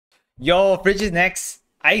Yo, Frigg is next.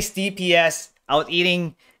 Ice DPS. I was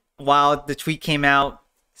eating while the tweet came out.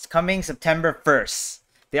 It's coming September 1st.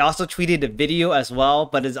 They also tweeted a video as well,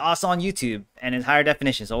 but it's also on YouTube and in higher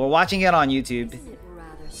definition. So we're watching it on YouTube. Isn't it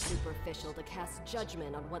rather superficial to cast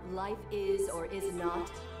judgment on what life is or is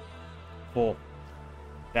not? Cool.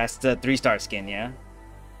 That's the 3-star skin, yeah?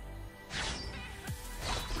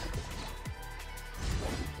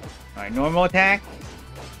 Alright, normal attack.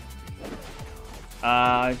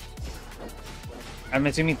 I'm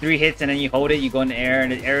assuming 3 hits and then you hold it, you go in the air,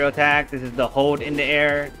 and the aerial attack. This is the hold in the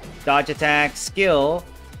air, dodge attack, skill,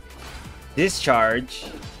 discharge,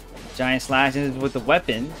 giant slashes with the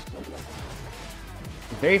weapon.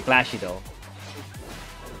 Very flashy though.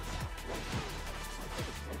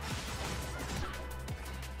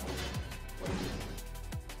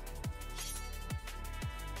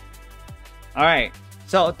 Alright,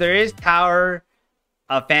 so there is Tower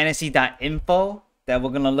of Fantasy.info that we're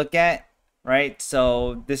gonna look at. Right,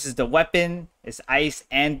 so this is the weapon. It's ice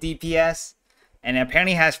and DPS, and it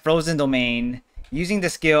apparently has frozen domain. Using the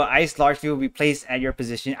skill, ice large field will be placed at your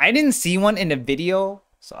position. I didn't see one in the video,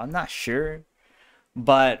 so I'm not sure.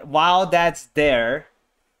 But while that's there,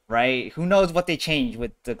 right, who knows what they changed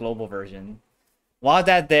with the global version. While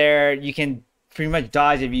that's there, you can pretty much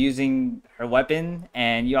dodge if you're using her weapon,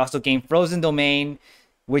 and you also gain frozen domain,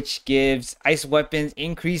 which gives ice weapons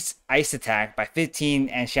increased ice attack by 15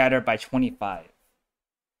 and shatter by 25.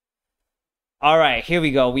 Alright, here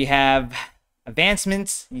we go. We have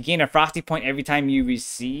advancements. You gain a frosty point every time you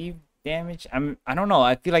receive damage. I don't know.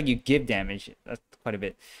 I feel like you give damage. That's quite a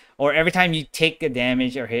bit. Or every time you take a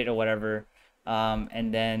damage or hit or whatever.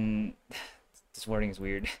 And then this wording is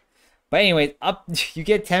weird. But anyways, up you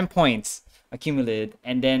get 10 points accumulated.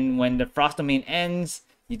 And then when the frost domain ends,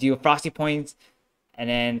 you deal frosty points. And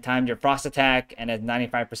then times your frost attack, and that's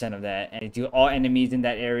 95% of that. And you do all enemies in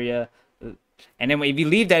that area. And then if you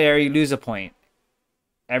leave that area, you lose a point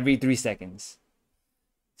every 3 seconds.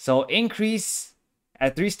 So increase,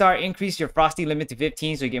 at 3-star, increase your frosty limit to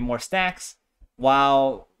 15 so you get more stacks.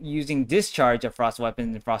 While using discharge of frost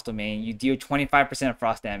weapons in frost domain, you deal 25% of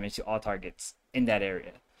frost damage to all targets in that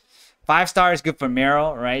area. 5-star is good for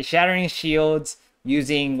Meryl, right? Shattering shields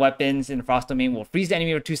using weapons in frost domain will freeze the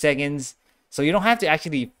enemy for 2 seconds. So you don't have to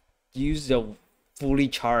actually use the fully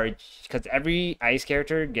charged, because every ice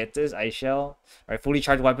character gets this ice shell, right? Fully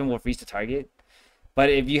charged weapon will freeze the target. But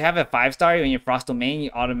if you have a 5-star when you're frost domain,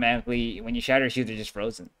 you automatically, when you shatter shields, they're just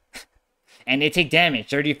frozen. And they take damage,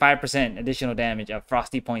 35% additional damage of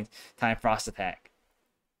frosty points times frost attack.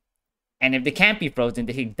 And if they can't be frozen,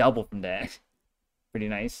 they take double from that. Pretty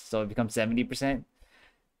nice. So it becomes 70%.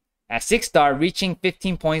 At 6-star, reaching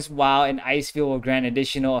 15 points while an ice field will grant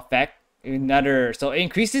additional effect. So it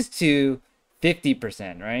increases to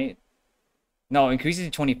 50%, right? No, it increases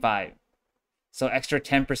to 25. So extra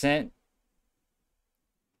 10%.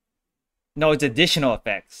 No, it's additional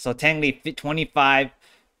effects. So technically 25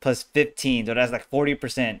 plus 15. So that's like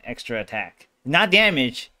 40% extra attack. Not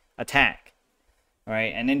damage, attack. All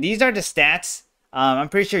right, and then these are the stats. I'm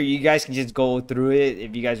pretty sure you guys can just go through it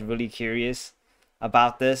if you guys are really curious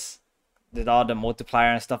about this. With all the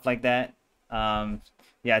multiplier and stuff like that.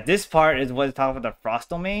 Yeah, this part is what it's talking about, the frost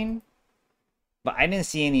domain, but I didn't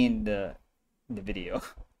see any in the video.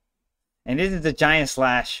 And this is the giant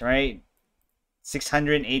slash, right?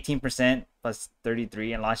 618% plus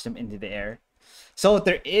 33 and launch them into the air. So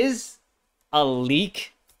there is a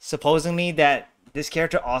leak supposedly that this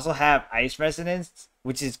character also have ice resonance,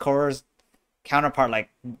 which is Korra's counterpart,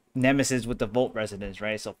 like Nemesis with the volt resonance,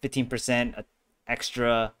 right? So 15%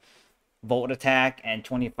 extra volt attack and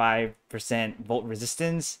 25% volt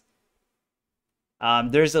resistance.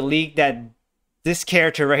 There's a leak that this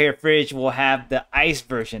character right here, Frigg, will have the ice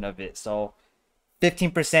version of it. So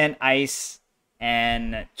 15% ice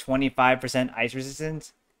and 25% ice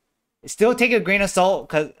resistance. Still take a grain of salt,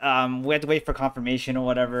 because we have to wait for confirmation or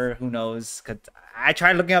whatever. Who knows? Because I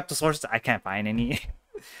tried looking up the sources, I can't find any.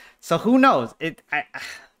 So who knows?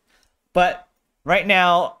 But right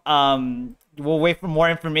now, we'll wait for more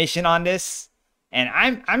information on this, and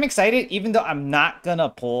I'm excited. Even though I'm not gonna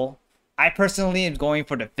pull, I personally am going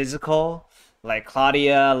for the physical, like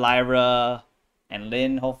Claudia, Lyra, and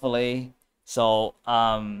Lynn, hopefully. So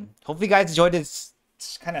hopefully you guys enjoyed this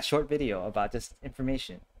kind of short video about this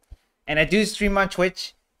information. And I do stream on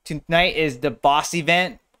Twitch. Tonight is the boss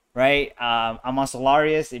event, right? I'm on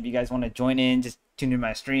Solarius. If you guys want to join in, just tune in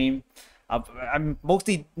my stream. I'm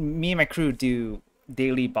mostly, me and my crew do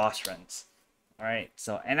daily boss runs. All right,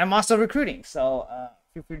 so, and I'm also recruiting, so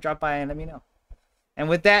feel free to drop by and let me know. And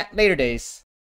with that, later days.